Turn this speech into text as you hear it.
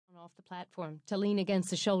off the platform to lean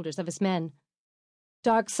against the shoulders of his men.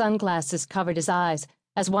 Dark sunglasses covered his eyes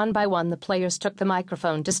as one by one the players took the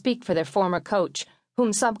microphone to speak for their former coach,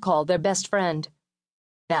 whom some called their best friend.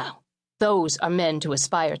 "Now, those are men to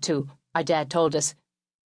aspire to," our dad told us.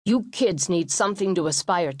 "You kids need something to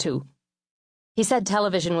aspire to." He said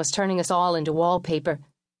television was turning us all into wallpaper.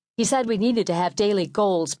 He said we needed to have daily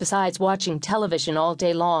goals besides watching television all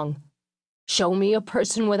day long. "Show me a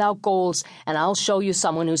person without goals, and I'll show you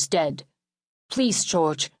someone who's dead." "Please,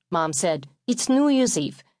 George," Mom said. "It's New Year's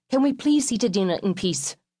Eve. Can we please eat a dinner in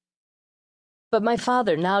peace?" But my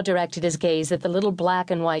father now directed his gaze at the little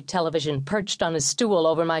black and white television perched on his stool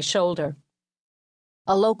over my shoulder.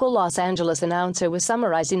 A local Los Angeles announcer was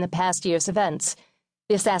summarizing the past year's events: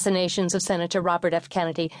 the assassinations of Senator Robert F.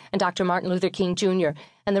 Kennedy and Dr. Martin Luther King Jr.,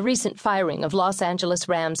 and the recent firing of Los Angeles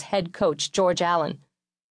Rams head coach George Allen.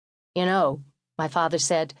 "You know," my father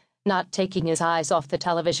said, not taking his eyes off the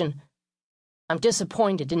television, "I'm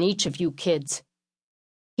disappointed in each of you kids."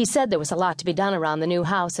 He said there was a lot to be done around the new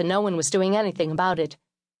house and no one was doing anything about it.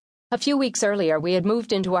 A few weeks earlier, we had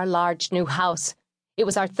moved into our large new house. It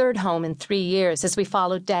was our third home in 3 years as we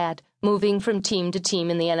followed Dad, moving from team to team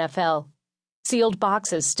in the NFL. Sealed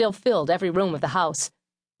boxes still filled every room of the house.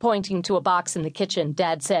 Pointing to a box in the kitchen,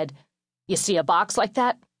 Dad said, "You see a box like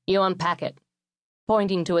that? You unpack it."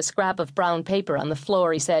 Pointing to a scrap of brown paper on the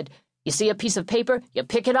floor, he said, "You see a piece of paper? You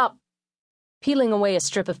pick it up." Peeling away a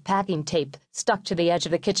strip of packing tape stuck to the edge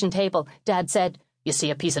of the kitchen table, Dad said, "You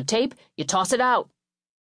see a piece of tape? You toss it out."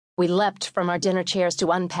 We leapt from our dinner chairs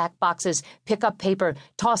to unpack boxes, pick up paper,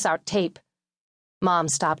 toss out tape. Mom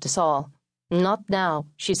stopped us all. "Not now,"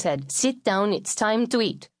 she said. "Sit down, it's time to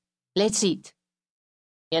eat. Let's eat."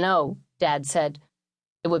 "You know," Dad said,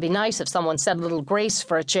 "it would be nice if someone said a little grace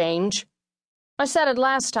for a change." "I said it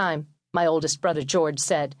last time," my oldest brother George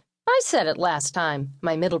said. "I said it last time,"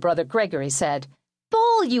 my middle brother Gregory said.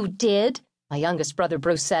 "Bull, you did," my youngest brother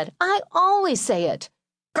Bruce said. "I always say it."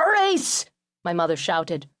 "Grace!" my mother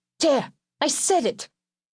shouted. "There, I said it."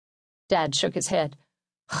 Dad shook his head.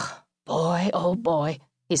 "Boy, oh boy,"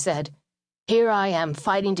 he said. "Here I am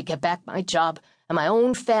fighting to get back my job, and my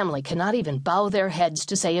own family cannot even bow their heads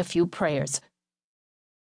to say a few prayers."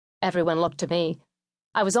 Everyone looked to me.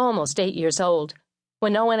 I was almost 8 years old.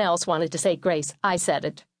 When no one else wanted to say grace, I said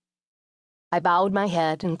it. I bowed my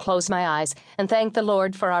head and closed my eyes and thanked the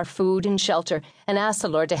Lord for our food and shelter and asked the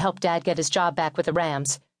Lord to help Dad get his job back with the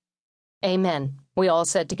Rams. "Amen," we all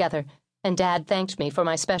said together, and Dad thanked me for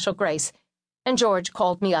my special grace, and George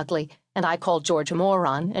called me ugly, and I called George a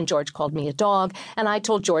moron, and George called me a dog, and I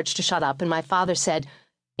told George to shut up, and my father said,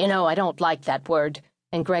 "You know, I don't like that word,"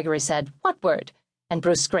 and Gregory said, "What word?" and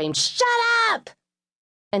Bruce screamed, "Shut up!"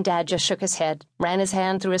 And Dad just shook his head, ran his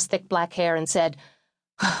hand through his thick black hair, and said,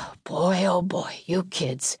 oh boy, you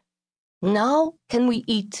kids." "Now can we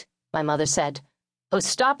eat?" my mother said. "Who's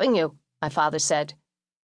stopping you?" my father said.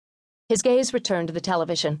 His gaze returned to the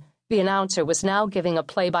television. The announcer was now giving a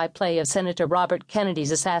play-by-play of Senator Robert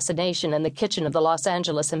Kennedy's assassination in the kitchen of the Los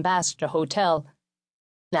Angeles Ambassador Hotel.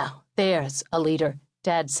 "Now, there's a leader,"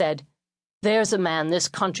 Dad said. "There's a man this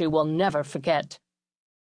country will never forget."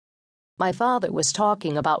 My father was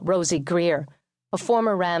talking about Rosie Greer, a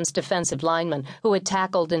former Rams defensive lineman who had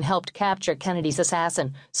tackled and helped capture Kennedy's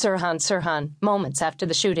assassin, Sirhan Sirhan, moments after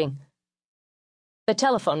the shooting. The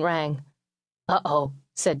telephone rang. "Uh-oh,"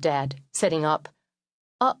 said Dad, sitting up.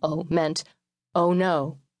 "Uh-oh" meant, "oh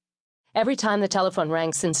no." Every time the telephone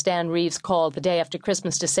rang since Dan Reeves called the day after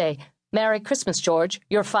Christmas to say, "Merry Christmas, George,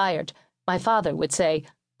 you're fired," my father would say,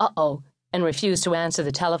 "uh-oh," and refuse to answer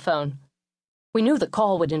the telephone. We knew the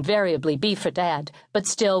call would invariably be for Dad, but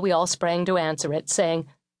still we all sprang to answer it, saying,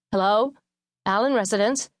 "Hello? Allen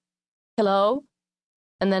residence? Hello?"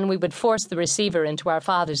 And then we would force the receiver into our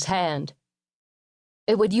father's hand.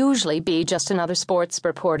 It would usually be just another sports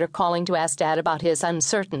reporter calling to ask Dad about his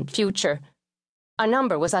uncertain future. Our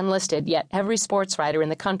number was unlisted, yet every sports writer in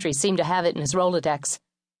the country seemed to have it in his Rolodex.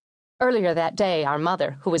 Earlier that day, our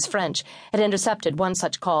mother, who was French, had intercepted one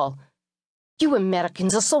such call. "You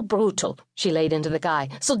Americans are so brutal," she laid into the guy,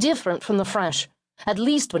 "so different from the French. At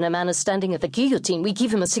least when a man is standing at the guillotine, we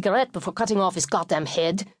give him a cigarette before cutting off his goddamn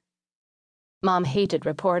head." Mom hated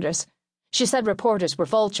reporters. She said reporters were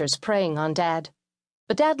vultures preying on Dad.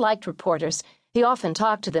 But Dad liked reporters. He often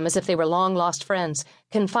talked to them as if they were long-lost friends,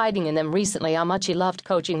 confiding in them recently how much he loved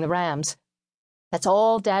coaching the Rams. That's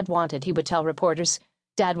all Dad wanted, he would tell reporters.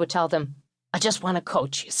 Dad would tell them, "I just want to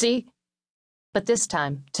coach, you see?" But this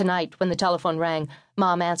time, tonight, when the telephone rang,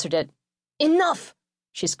 Mom answered it. "Enough!"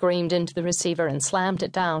 she screamed into the receiver and slammed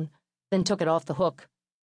it down, then took it off the hook.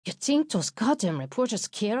 "You think those goddamn reporters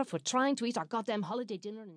care if we're trying to eat our goddamn holiday dinner?"